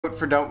Vote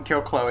for don't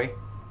kill Chloe.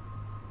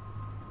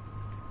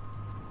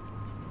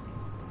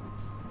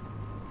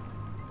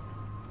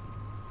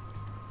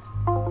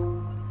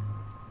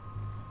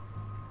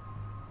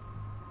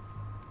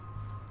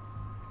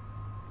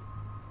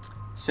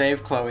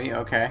 Save Chloe,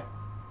 okay.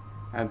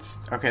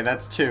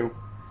 That's two.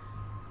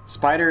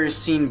 Spider has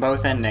seen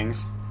both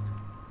endings.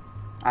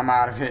 I'm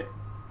out of it.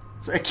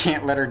 So I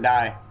can't let her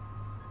die.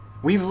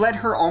 We've let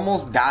her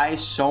almost die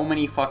so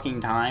many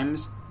fucking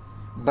times,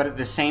 but at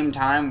the same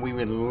time, we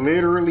would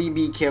literally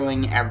be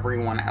killing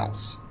everyone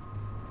else.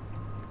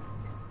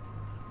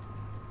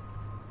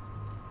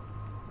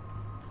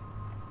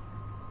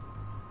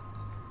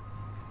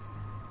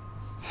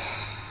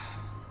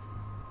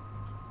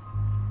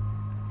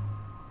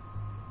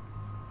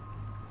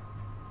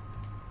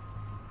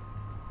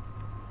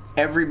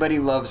 Everybody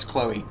loves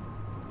Chloe.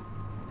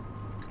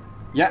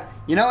 Yeah,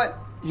 you know what?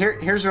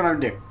 Here's what I'm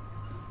gonna do.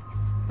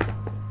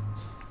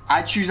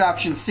 I choose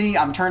option C.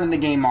 I'm turning the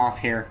game off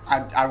here.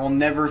 I will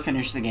never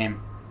finish the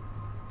game.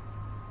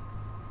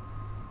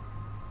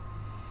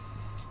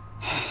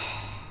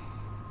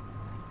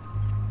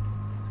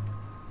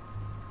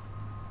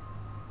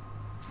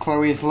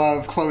 Chloe's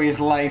love, Chloe's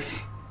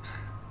life.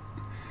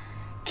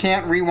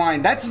 Can't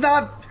rewind. That's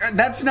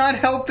not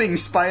helping,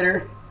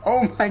 Spider.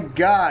 Oh my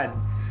god.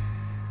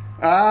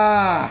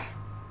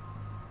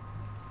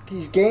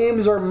 These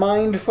games are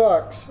mind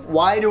fucks.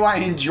 Why do I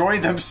enjoy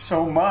them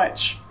so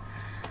much?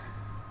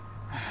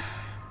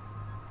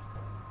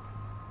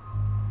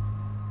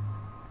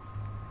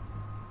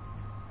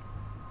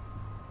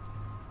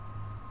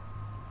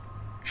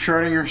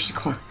 Schrodinger's...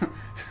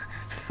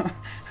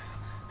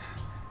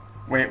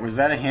 Wait, was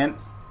that a hint?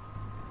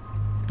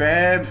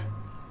 Babe,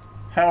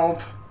 help.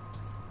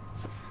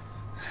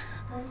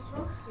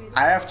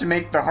 I have to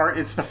make the heart.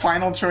 It's the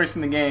final choice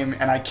in the game,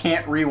 and I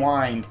can't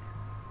rewind.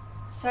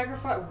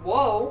 Sacrifice.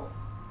 Whoa.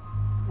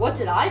 What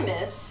did I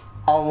miss?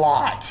 A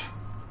lot.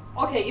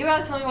 Okay, you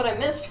gotta tell me what I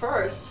missed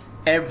first.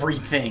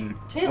 Everything.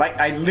 Like,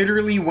 I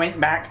literally went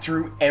back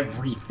through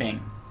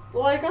everything.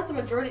 Well, I got the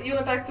majority. You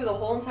went back through the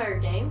whole entire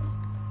game?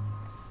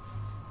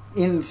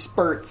 In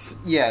spurts,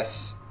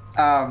 yes.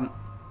 And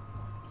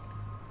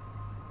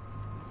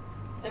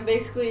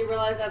basically you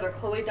realize either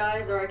Chloe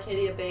dies or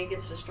Arcadia Bay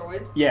gets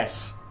destroyed?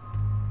 Yes.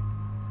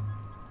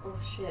 Oh,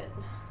 shit.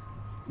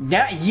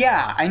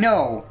 Yeah, I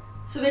know.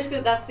 So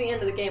basically that's the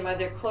end of the game.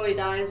 Either Chloe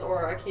dies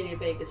or Arcadia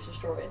Bay gets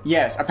destroyed.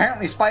 Yes,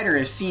 apparently Spider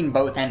has seen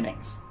both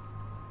endings.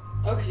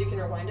 Oh, because you can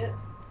rewind it?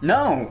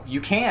 No,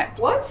 you can't.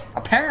 What?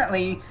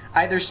 Apparently,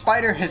 either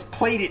Spider has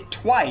played it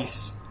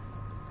twice,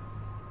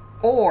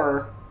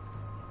 or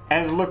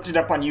has looked it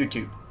up on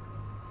YouTube.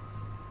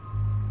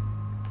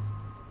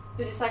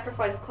 Did you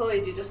sacrifice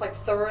Chloe? Do you just, like,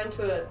 throw her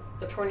into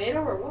a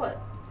tornado, or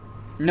what?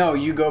 No,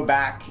 you go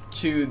back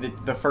to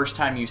the first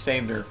time you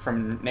saved her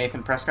from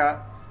Nathan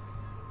Prescott.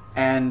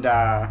 And,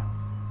 oh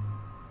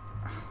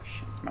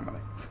shit, it's my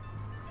mother.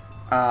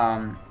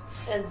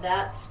 And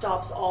that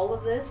stops all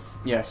of this?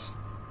 Yes.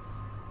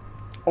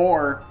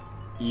 Or,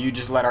 you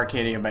just let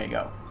Arcadia Bay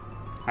go.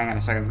 Hang on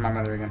a second, it's my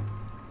mother again.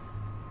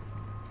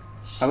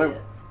 Shit. Hello?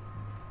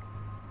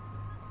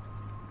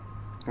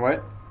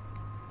 What?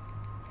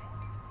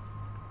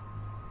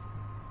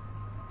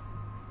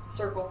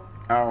 Circle.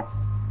 Oh.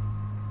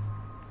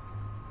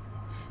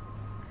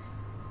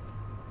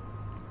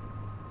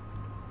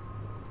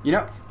 You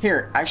know,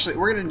 here, actually,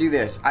 we're going to do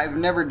this. I've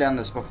never done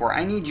this before.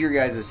 I need your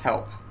guys'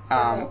 help.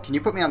 Can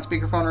you put me on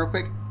speakerphone real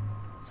quick?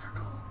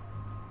 Circle.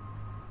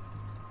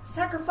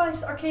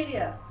 Sacrifice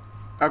Arcadia.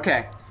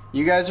 Okay.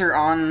 You guys are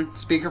on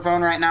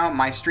speakerphone right now.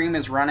 My stream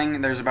is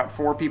running. There's about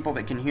 4 people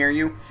that can hear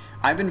you.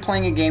 I've been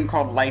playing a game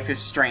called Life is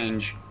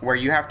Strange, where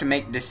you have to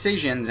make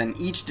decisions, and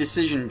each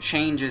decision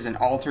changes and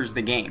alters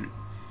the game.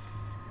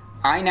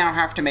 I now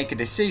have to make a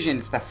decision.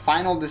 It's the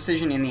final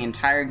decision in the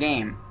entire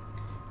game.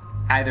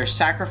 Either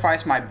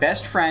sacrifice my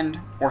best friend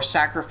or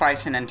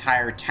sacrifice an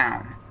entire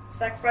town.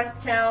 Sacrifice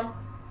the town.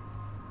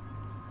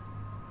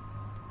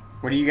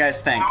 What do you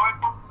guys think? Do you know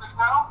anybody in this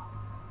town?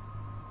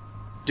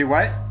 Do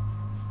what?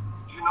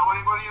 Do you know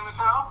anybody in the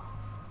town?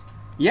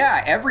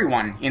 Yeah,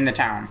 everyone in the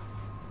town.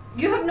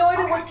 You have no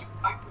idea Okay, what... do you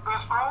like your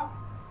best friend?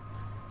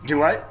 Do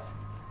what?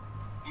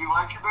 Do you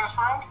like your best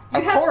friend?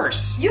 Of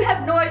course. You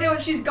have no idea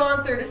what she's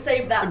gone through to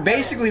save that.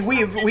 Basically,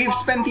 we've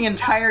spent the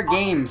entire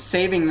game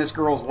saving this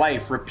girl's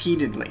life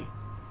repeatedly.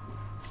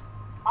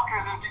 Okay,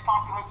 then you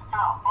talk to her at the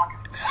town.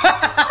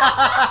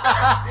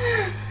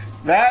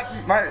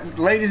 Fuck it.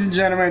 Ladies and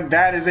gentlemen,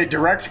 that is a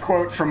direct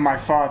quote from my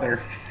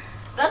father.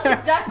 That's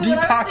exactly what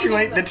I was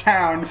Depopulate thinking. the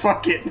town,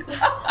 fuck it.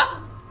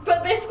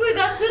 But basically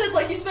that's it. It's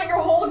like you spent your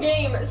whole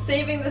game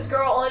saving this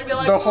girl only to be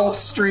like... The whole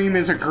stream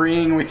is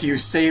agreeing with you.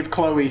 Save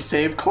Chloe,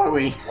 save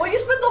Chloe. Well, you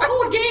spent the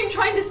whole game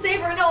trying to save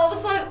her, and all of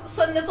a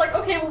sudden it's like,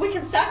 okay, well, we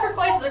can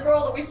sacrifice the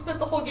girl that we spent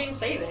the whole game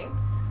saving.